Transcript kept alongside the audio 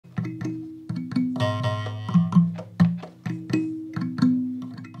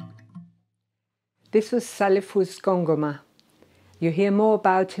This was Salifou's Gongoma. You'll hear more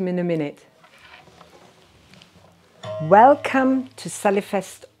about him in a minute. Welcome to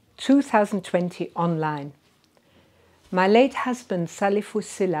Salifest 2020 online. My late husband Salifou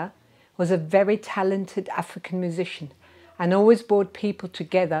Sylla was a very talented African musician and always brought people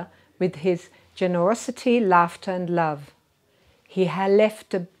together with his generosity, laughter and love. He had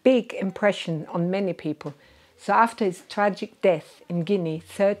left a big impression on many people, so after his tragic death in Guinea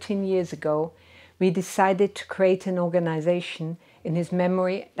 13 years ago, we decided to create an organization in his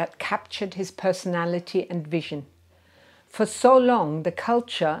memory that captured his personality and vision. For so long, the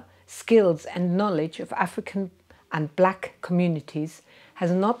culture, skills and knowledge of African and Black communities has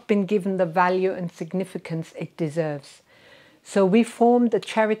not been given the value and significance it deserves. So we formed a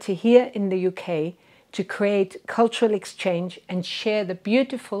charity here in the UK to create cultural exchange and share the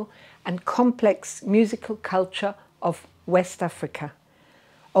beautiful and complex musical culture of West Africa.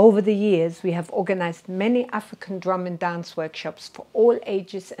 Over the years, we have organized many African drum and dance workshops for all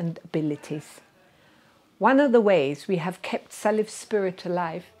ages and abilities. One of the ways we have kept Salif's spirit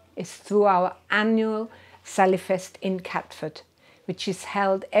alive is through our annual Salifest in Catford, which is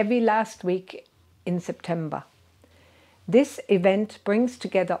held every last week in September. This event brings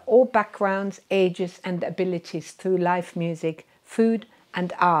together all backgrounds, ages and abilities through live music, food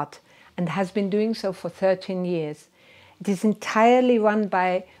and art, and has been doing so for 13 years. It is entirely run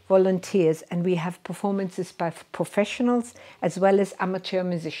by volunteers and we have performances by professionals as well as amateur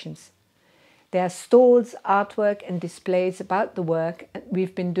musicians. There are stalls, artwork and displays about the work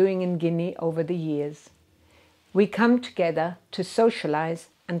we've been doing in Guinea over the years. We come together to socialize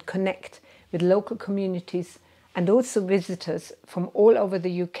and connect with local communities and also visitors from all over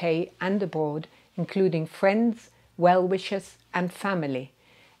the UK and abroad, including friends, well-wishers and family.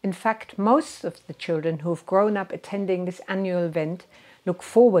 In fact, most of the children who have grown up attending this annual event look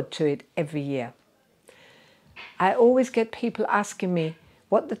forward to it every year. I always get people asking me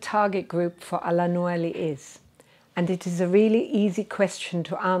what the target group for Alanouwaly is, and it is a really easy question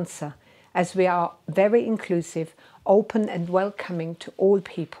to answer, as we are very inclusive, open and welcoming to all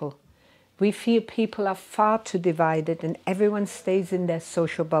people. We feel people are far too divided and everyone stays in their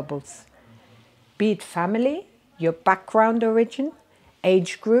social bubbles. Be it family, your background origin,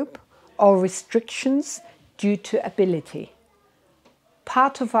 age group, or restrictions due to ability.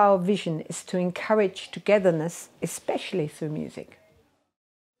 Part of our vision is to encourage togetherness, especially through music.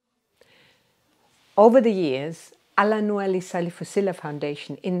 Over the years, Alanouwaly Salifou Sylla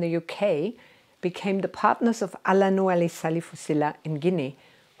Foundation in the UK became the partners of Alanouwaly Salifou Sylla in Guinea,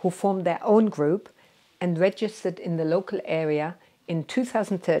 who formed their own group and registered in the local area in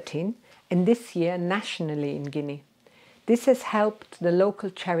 2013 and this year nationally in Guinea. This has helped the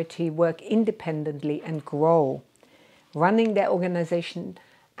local charity work independently and grow, running their organization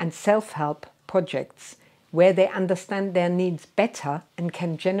and self-help projects where they understand their needs better and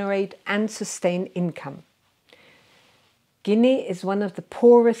can generate and sustain income. Guinea is one of the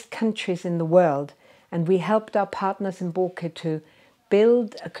poorest countries in the world, and we helped our partners in Boke to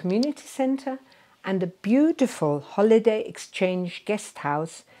build a community centre and a beautiful holiday exchange guest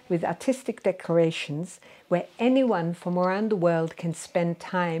house with artistic decorations where anyone from around the world can spend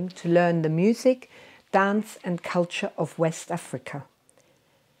time to learn the music, dance and culture of West Africa.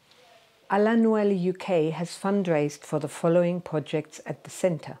 Alanouwaly UK has fundraised for the following projects at the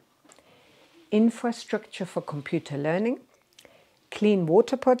centre: infrastructure for computer learning, clean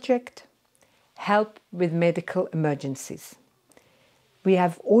water project, help with medical emergencies. We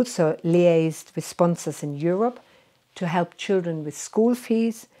have also liaised with sponsors in Europe to help children with school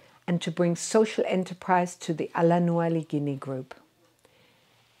fees and to bring social enterprise to the Alanouwaly Guinea group.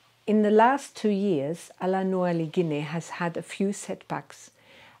 In the last 2 years, Alanouwaly Guinea has had a few setbacks.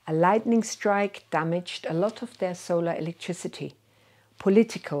 A lightning strike damaged a lot of their solar electricity,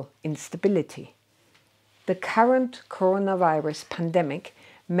 political instability. The current coronavirus pandemic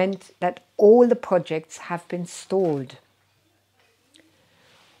meant that all the projects have been stalled.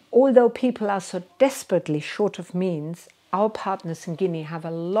 Although people are so desperately short of means, our partners in Guinea have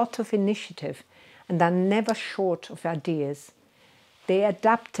a lot of initiative and are never short of ideas. They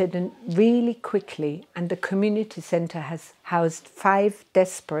adapted really quickly, and the community centre has housed 5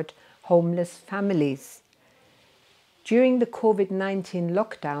 desperate homeless families. During the COVID-19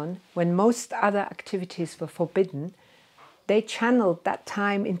 lockdown, when most other activities were forbidden, they channeled that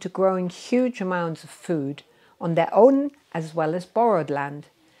time into growing huge amounts of food on their own as well as borrowed land.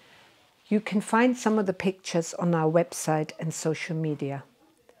 You can find some of the pictures on our website and social media.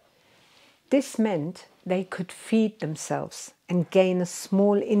 This meant they could feed themselves and gain a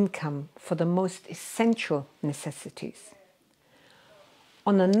small income for the most essential necessities.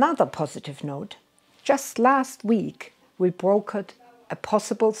 On another positive note, Just last week, we brokered a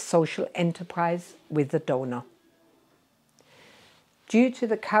possible social enterprise with a donor. Due to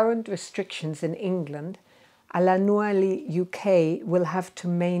the current restrictions in England, Alanouwaly UK will have to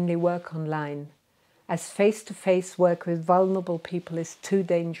mainly work online, as face-to-face work with vulnerable people is too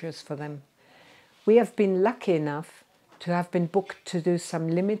dangerous for them. We have been lucky enough to have been booked to do some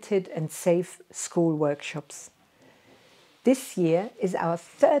limited and safe school workshops. This year is our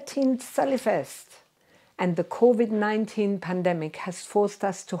 13th Salifest, and the COVID-19 pandemic has forced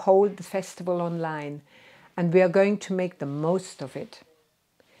us to hold the festival online, and we are going to make the most of it.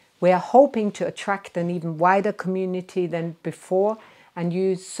 We are hoping to attract an even wider community than before and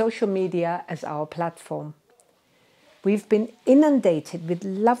use social media as our platform. We've been inundated with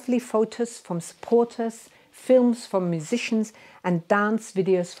lovely photos from supporters, films from musicians and dance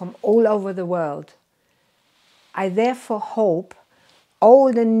videos from all over the world. I therefore hope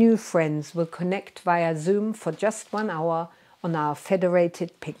old and new friends will connect via Zoom for just 1 hour on our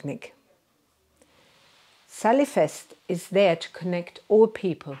federated picnic. Salifest is there to connect all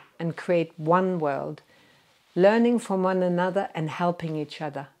people and create one world, learning from one another and helping each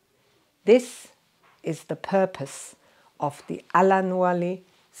other. This is the purpose of the Alanouwaly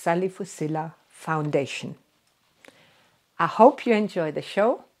Salifou Sylla Foundation. I hope you enjoy the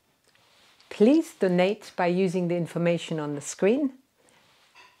show. Please donate by using the information on the screen.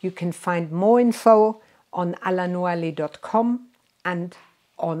 You can find more info on alanouwaly.com and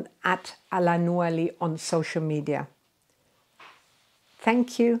on @Alanouwaly on social media.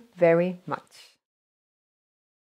 Thank you very much.